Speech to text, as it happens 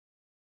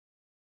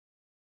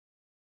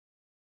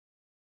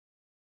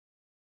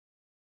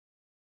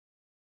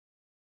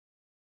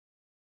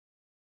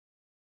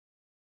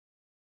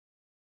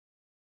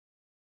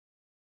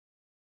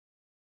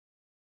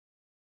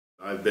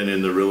I've been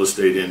in the real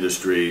estate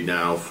industry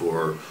now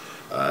for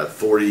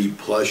 40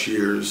 plus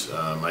years.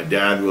 My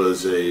dad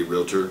was a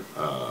realtor.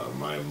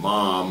 My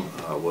mom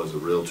was a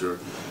realtor.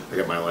 I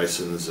got my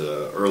license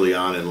early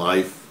on in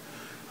life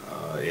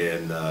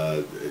and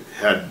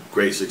had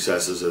great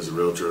successes as a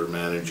realtor,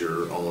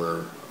 manager,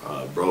 owner,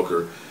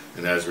 broker,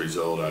 and as a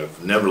result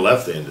I've never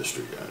left the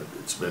industry.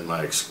 It's been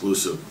my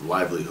exclusive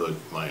livelihood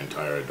my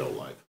entire adult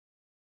life.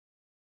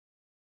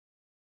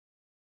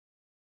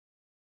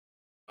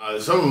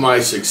 Some of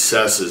my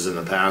successes in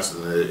the past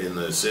in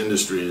this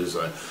industry is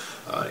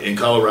in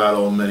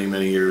Colorado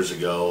many years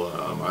ago.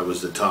 I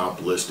was the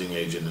top listing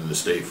agent in the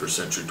state for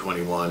Century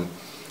 21.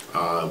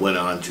 Went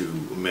on to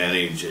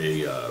manage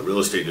a real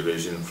estate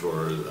division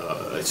for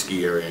a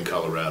ski area in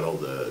Colorado,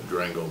 the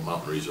Durango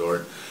Mountain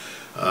Resort.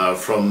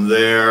 From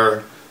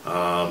there,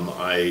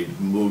 I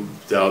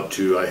moved out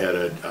to, I had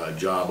a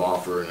job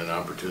offer and an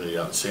opportunity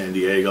out in San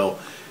Diego,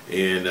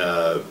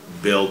 and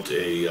built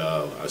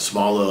a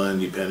small little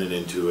independent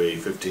into a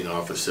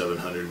 15-office,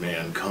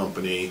 700-man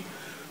company.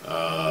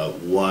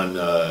 Won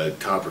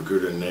top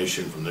recruiter in the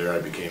nation. From there I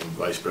became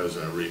vice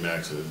president of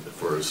RE/MAX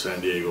for the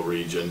San Diego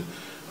region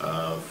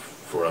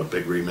for a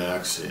big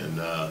RE/MAX,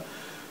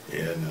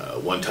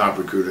 and won top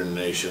recruiter in the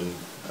nation.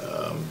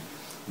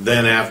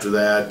 Then after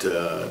that,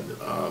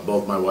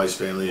 both my wife's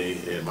family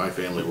and my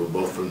family were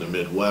both from the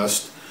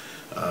Midwest.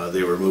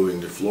 They were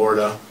moving to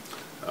Florida.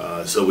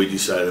 So we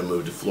decided to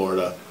move to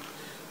Florida.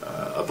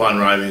 Upon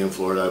arriving in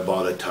Florida, I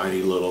bought a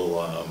tiny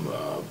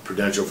little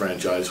Prudential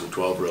franchise with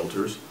 12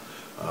 realtors.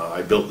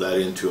 I built that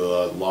into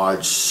a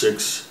large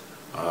 6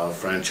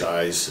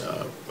 franchise,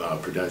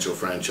 Prudential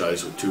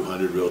franchise with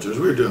 200 realtors.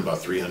 We were doing about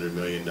 $300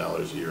 million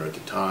a year at the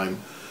time,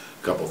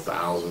 a couple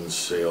thousand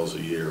sales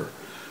a year.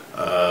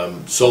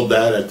 Sold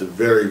that at the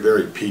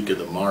very peak of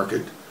the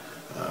market.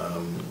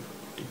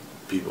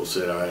 People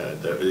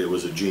said that it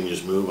was a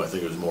genius move. I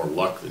think it was more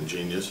luck than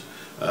genius.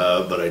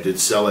 But I did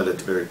sell it at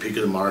the very peak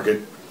of the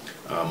market.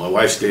 My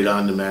wife stayed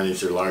on to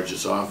manage their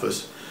largest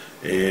office,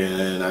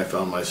 and I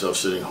found myself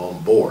sitting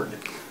home bored.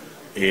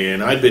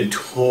 And I'd been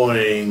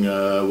toying,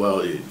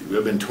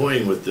 I've been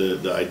toying with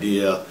the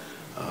idea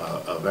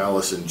of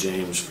Allison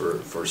James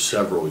for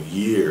several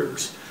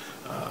years.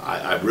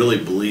 I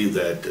really believe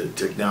that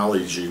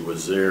technology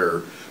was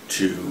there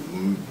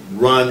to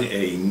run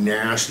a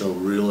national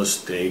real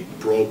estate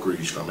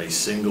brokerage from a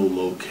single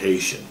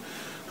location.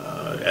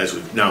 As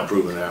we've now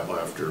proven out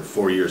after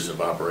 4 years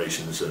of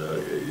operations,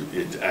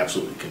 it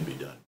absolutely can be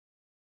done.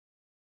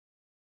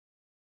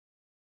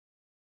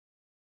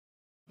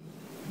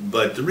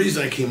 But the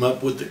reason I came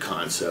up with the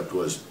concept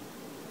was,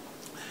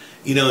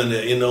 you know, in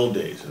the old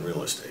days in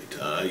real estate,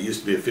 it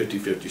used to be a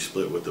 50-50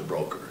 split with the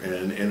broker,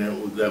 and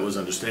that was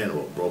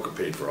understandable. Broker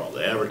paid for all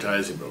the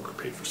advertising, broker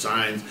paid for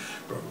signs,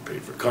 broker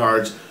paid for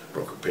cards,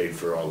 broker paid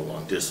for all the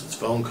long-distance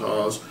phone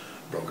calls,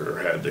 broker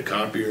had the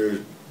copiers,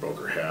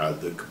 broker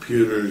had the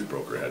computers,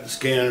 broker had the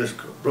scanners,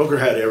 broker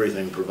had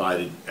everything,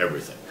 provided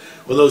everything.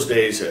 Well, those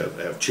days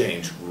have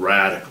changed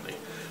radically.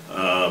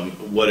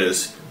 What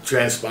has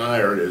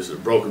transpired is the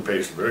broker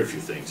pays for very few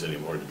things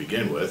anymore to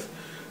begin with.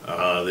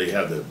 They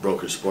have the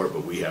broker support,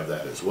 but we have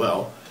that as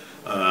well.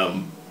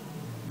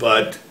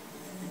 But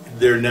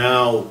they're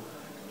now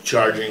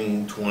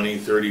charging 20,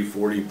 30,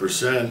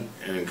 40%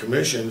 in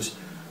commissions,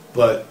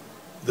 but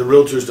the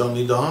realtors don't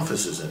need the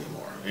offices anymore.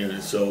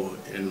 And so,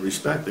 in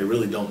respect, they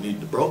really don't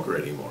need the broker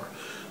anymore.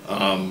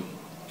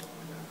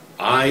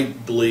 I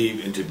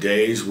believe in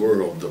today's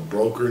world, the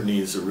broker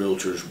needs the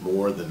realtors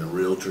more than the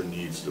realtor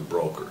needs the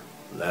broker.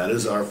 That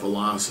is our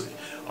philosophy.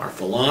 Our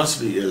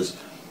philosophy is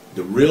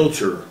the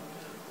realtors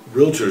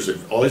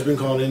have always been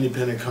called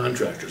independent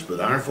contractors, but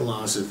our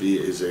philosophy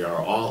is they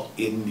are all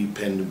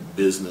independent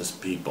business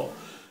people.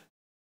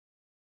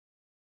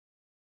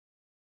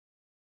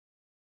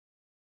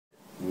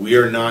 We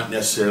are not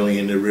necessarily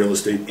in the real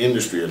estate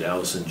industry at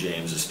Allison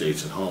James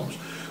Estates and Homes.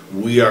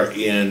 We are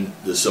in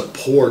the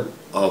support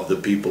of the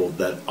people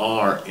that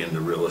are in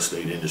the real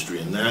estate industry,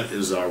 and that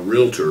is our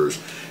realtors,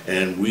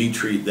 and we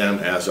treat them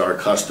as our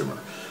customer.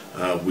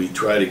 We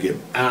try to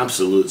give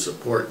absolute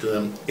support to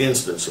them,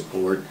 instant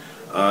support,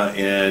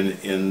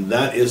 and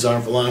that is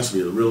our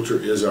philosophy. The realtor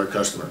is our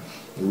customer.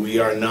 We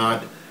are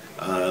not,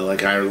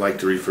 like I like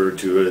to refer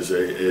to as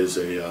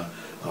a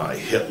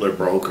Hitler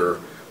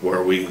broker,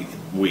 where we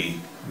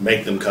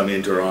make them come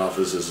into our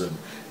offices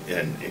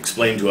and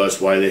explain to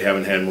us why they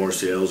haven't had more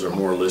sales or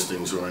more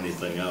listings or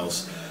anything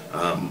else.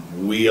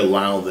 We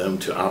allow them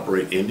to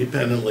operate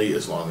independently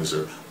as long as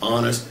they're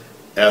honest,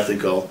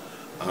 ethical,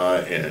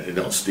 and they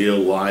don't steal,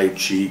 lie,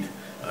 cheat.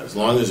 As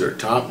long as they're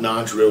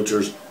top-notch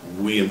realtors,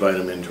 we invite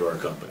them into our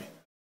company.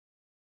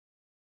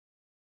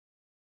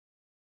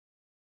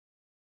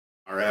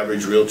 Our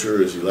average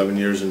realtor is 11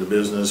 years in the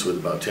business with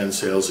about 10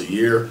 sales a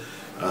year.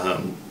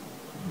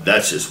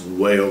 That's just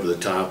way over the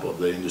top of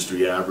the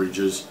industry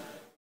averages.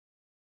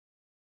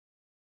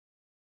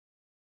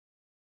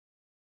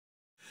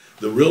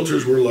 The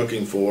realtors we're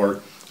looking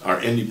for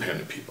are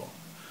independent people.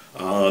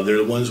 They're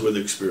the ones with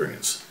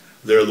experience.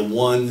 They're the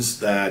ones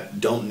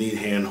that don't need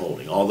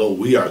hand-holding, although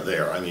we are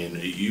there. I mean,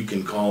 you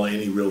can call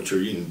any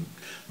realtor.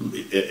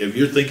 If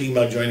you're thinking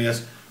about joining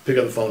us, pick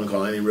up the phone and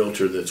call any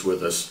realtor that's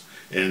with us,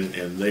 and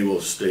they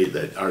will state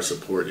that our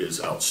support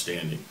is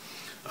outstanding.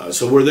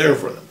 So we're there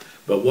for them.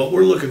 But what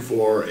we're looking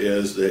for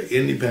is the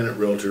independent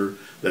realtor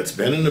that's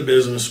been in the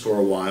business for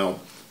a while,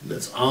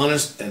 that's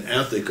honest and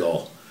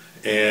ethical,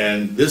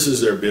 and this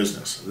is their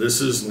business.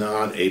 This is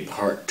not a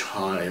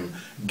part-time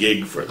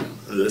gig for them.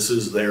 This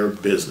is their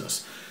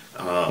business.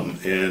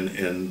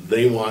 And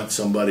they want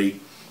somebody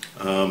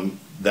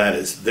that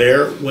is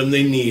there when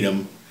they need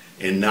them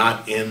and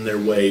not in their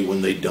way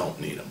when they don't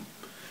need them.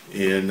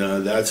 And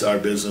that's our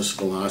business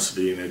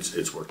philosophy, and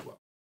it's worked well.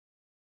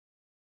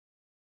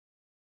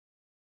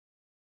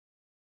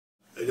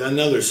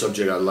 Another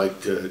subject I'd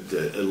like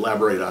to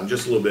elaborate on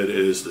just a little bit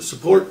is the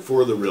support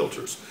for the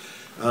realtors.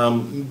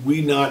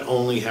 We not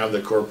only have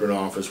the corporate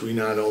office, we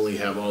not only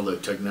have all the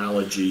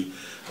technology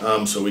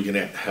so we can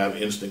have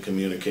instant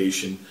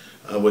communication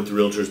with the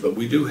realtors, but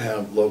we do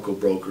have local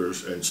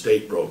brokers and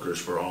state brokers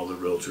for all the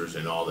realtors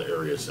in all the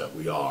areas that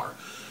we are.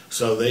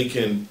 So they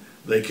can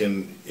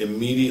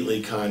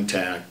immediately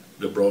contact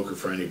the broker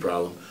for any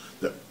problem.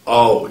 They're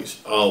always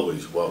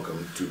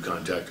welcome to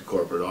contact the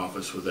corporate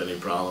office with any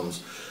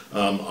problems.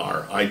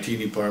 Our IT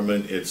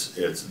department,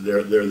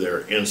 they're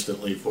there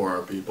instantly for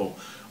our people.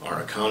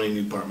 Our accounting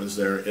department's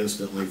there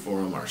instantly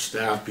for them. Our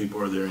staff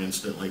people are there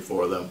instantly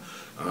for them.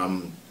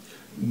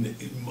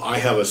 I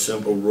have a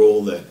simple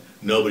rule that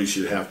nobody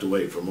should have to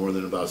wait for more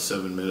than about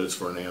 7 minutes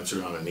for an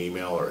answer on an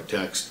email or a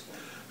text.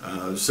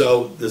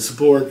 So the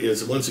support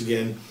is, once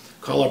again,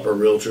 call up our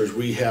realtors.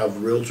 We have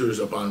realtors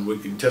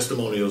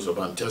testimonials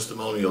upon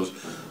testimonials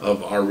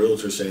of our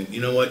realtors saying, you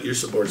know what, your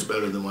support's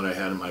better than what I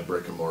had in my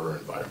brick and mortar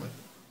environment.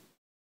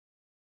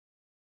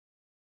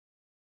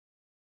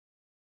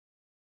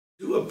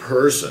 To a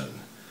person,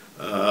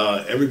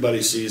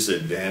 everybody sees the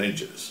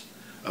advantages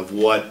of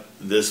what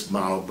this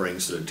model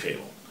brings to the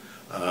table.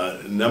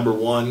 Number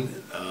one,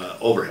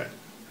 overhead.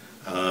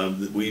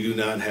 We do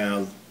not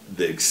have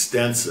the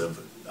extensive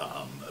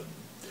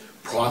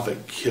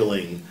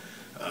profit-killing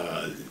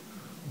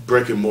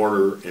brick and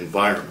mortar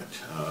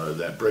environment.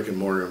 That brick and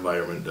mortar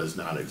environment does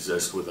not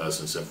exist with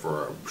us except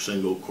for our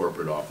single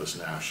corporate office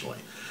nationally.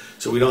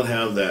 So we don't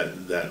have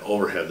that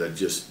overhead that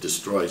just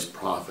destroys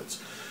profits.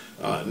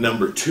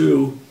 Number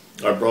two,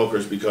 our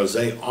brokers, because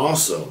they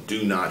also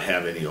do not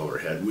have any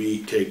overhead.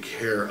 We take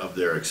care of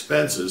their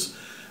expenses.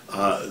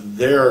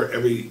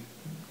 Everything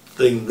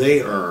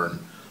they earn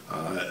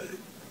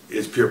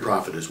is pure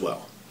profit as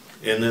well.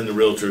 And then the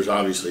realtors,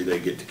 obviously, they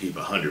get to keep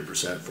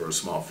 100% for a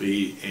small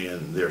fee,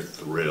 and they're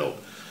thrilled.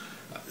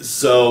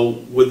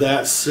 So with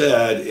that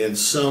said, and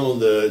some of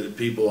the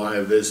people I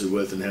have visited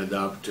with and had the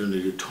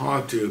opportunity to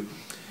talk to,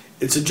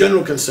 it's a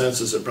general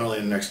consensus that probably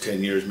in the next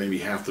 10 years, maybe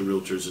half the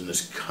realtors in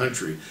this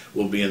country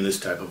will be in this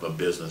type of a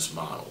business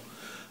model.